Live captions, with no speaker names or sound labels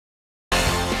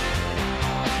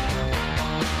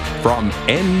from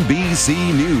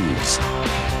NBC News.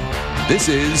 This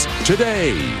is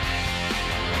Today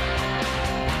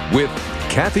with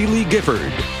Kathy Lee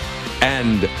Gifford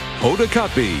and Hoda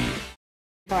Kotb.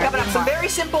 Coming up, some very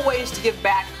simple ways to give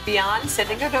back beyond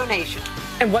sending a donation.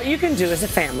 And what you can do as a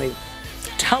family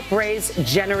to help raise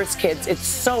generous kids. It's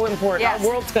so important. Yes. Our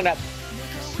world's going to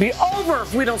be over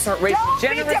if we don't start raising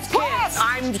generous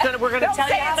kids. We're going to tell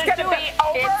you how to do it.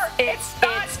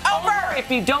 It's over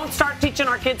if you don't start teaching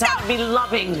our kids how to be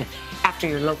loving after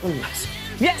your local news.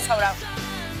 Yes, Hoda.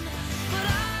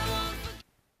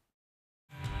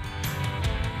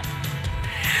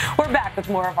 We're back with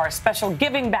more of our special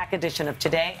Giving Back edition of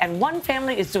Today, and one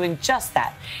family is doing just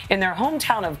that in their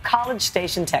hometown of College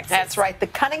Station, Texas. That's right. The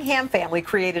Cunningham family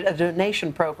created a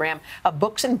donation program of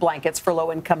books and blankets for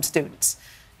low-income students.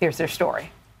 Here's their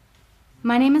story.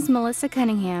 My name is Melissa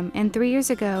Cunningham, and 3 years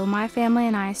ago, my family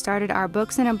and I started our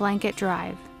Books in a Blanket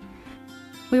drive.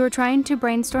 We were trying to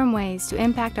brainstorm ways to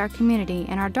impact our community,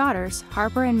 and our daughters,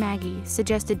 Harper and Maggie,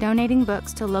 suggested donating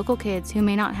books to local kids who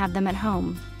may not have them at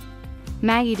home.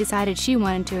 Maggie decided she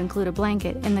wanted to include a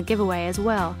blanket in the giveaway as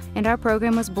well, and our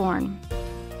program was born.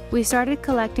 We started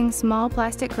collecting small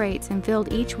plastic crates and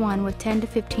filled each one with 10 to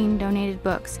 15 donated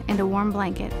books and a warm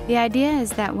blanket. The idea is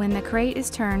that when the crate is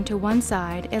turned to one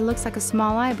side, it looks like a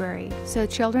small library, so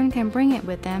children can bring it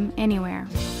with them anywhere.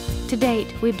 To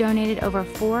date, we've donated over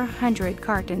 400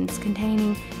 cartons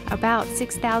containing about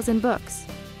 6,000 books.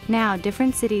 Now,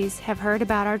 different cities have heard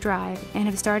about our drive and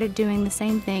have started doing the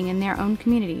same thing in their own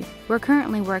communities. We're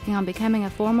currently working on becoming a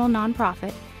formal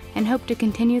nonprofit and hope to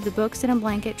continue the Books in a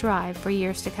Blanket drive for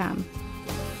years to come.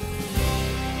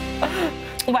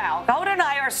 Wow, Hoda and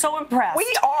I are so impressed.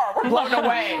 We are. We're blown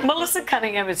away. Melissa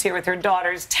Cunningham is here with her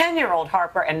daughters, 10-year-old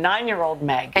Harper and 9-year-old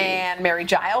Maggie. And Mary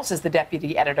Giles is the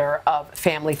deputy editor of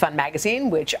FamilyFun magazine,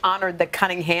 which honored the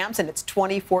Cunninghams in its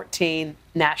 2014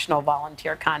 National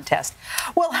Volunteer Contest.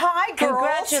 Well, hi, girls.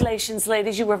 Congratulations,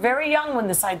 ladies. You were very young when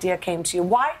this idea came to you.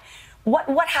 Why?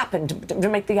 What happened to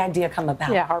make the idea come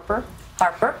about? Yeah, Harper.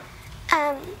 Harper?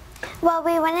 Well,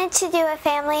 we wanted to do a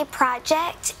family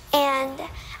project, and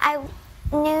I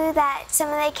knew that some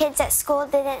of the kids at school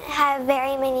didn't have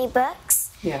very many books.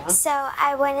 Yeah. So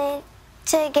I wanted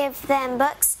to give them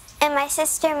books. And my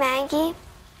sister Maggie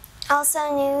also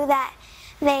knew that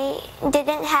they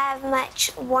didn't have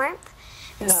much warmth.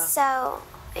 Yeah. So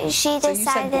she So you said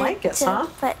decided blankets, to huh?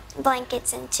 put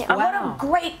blankets into. What a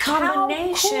great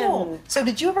combination. How cool. So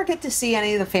did you ever get to see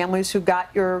any of the families who got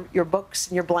your books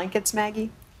and your blankets, Maggie?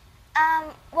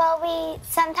 Well,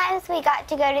 sometimes we got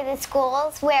to go to the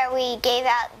schools where we gave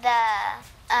out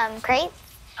the crates,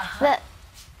 but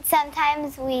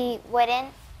sometimes we wouldn't.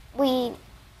 We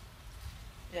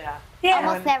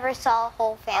almost never saw a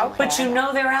whole family. But you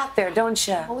know they're out there, don't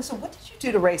you? Melissa, what did you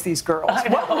do to raise these girls?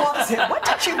 What was it? What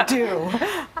did you do?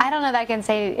 I don't know that I can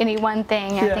say any one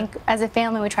thing. I think as a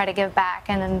family we try to give back,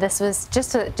 and then this was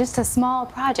just a small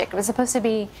project. It was supposed to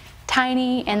be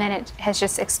tiny, and then it has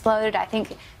just exploded. I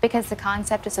think because the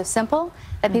concept is so simple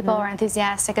that people are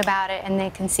enthusiastic about it, and they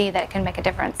can see that it can make a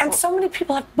difference. And so many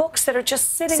people have books that are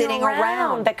just sitting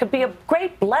around that could be a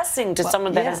great blessing to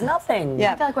someone that has nothing.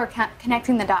 I feel like we're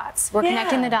connecting the dots. We're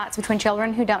connecting the dots between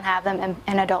children who don't have them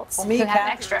and adults who have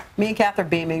extra. Me and Kath are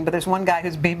beaming, but there's one guy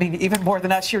who's beaming even more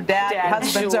than us. Your dad, your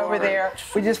husband's over there.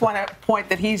 We just want to point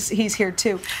that he's here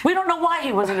too. We don't know why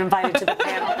he wasn't invited to the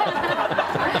panel,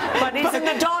 but he's in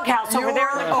the doghouse over there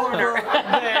in the corner.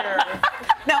 There.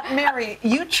 Now, Mary,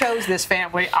 you chose this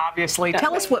family, obviously.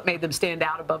 Tell us what made them stand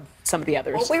out above some of the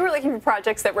others. Well, we were looking for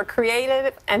projects that were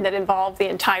creative and that involved the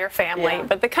entire family. Yeah.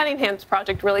 But the Cunninghams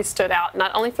project really stood out,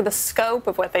 not only for the scope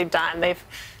of what they've done. They've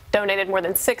donated more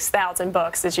than 6,000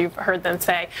 books, as you've heard them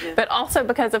say, but also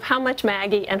because of how much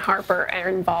Maggie and Harper are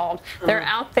involved. They're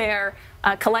out there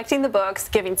collecting the books,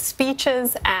 giving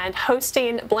speeches, and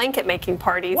hosting blanket making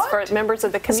parties for members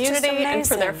of the community and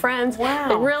for their friends. Wow.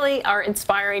 They really are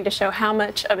inspiring to show how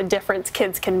much of a difference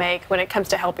kids can make when it comes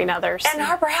to helping others. And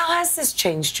Harper, how has this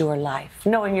changed your life,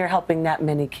 knowing you're helping that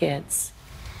many kids?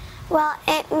 Well,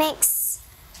 it makes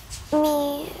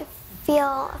me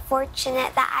feel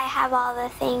fortunate that I have all the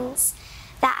things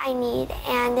that I need,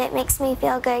 and it makes me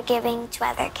feel good giving to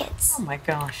other kids. Oh my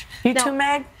gosh. You too,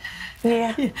 Meg?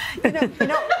 Yeah. You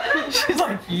know, she's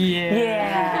like,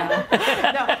 yeah.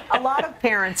 No, a lot of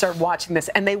parents are watching this,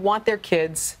 and they want their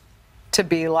kids to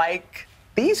be like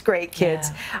these great kids.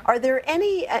 Are there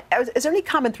any, is there any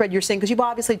common thread you're seeing? Because you've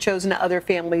obviously chosen other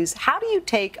families. How do you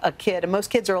take a kid, and most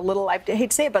kids are a little, I hate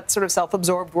to say it, but sort of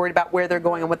self-absorbed, worried about where they're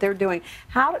going and what they're doing.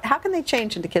 How can they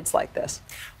change into kids like this?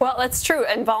 Well, that's true,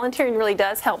 and volunteering really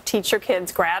does help teach your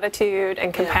kids gratitude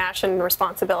and compassion and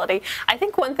responsibility. I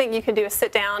think one thing you can do is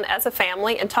sit down as a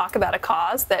family and talk about a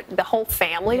cause that the whole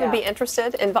family would be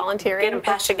interested in volunteering. Get them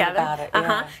passionate about it.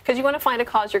 Because you want to find a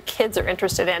cause your kids are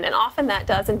interested in, and often that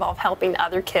does involve helping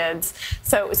other kids.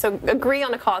 So agree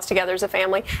on a cause together as a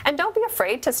family, and don't be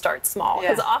afraid to start small,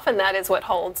 because often that is what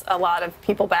holds a lot of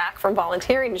people back from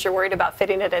volunteering, is you're worried about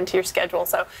fitting it into your schedule.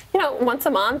 So, you know, once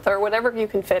a month or whatever you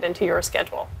can fit into your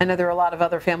schedule. I know there are a lot of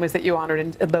other families that you honored,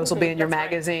 and those will be in your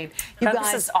magazine. You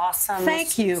guys, this is awesome.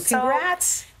 Thank you.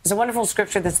 Congrats. There's a wonderful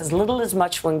scripture that says, little is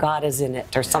much when God is in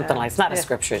it, or something like that. It's not a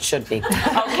scripture, it should be.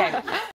 Okay.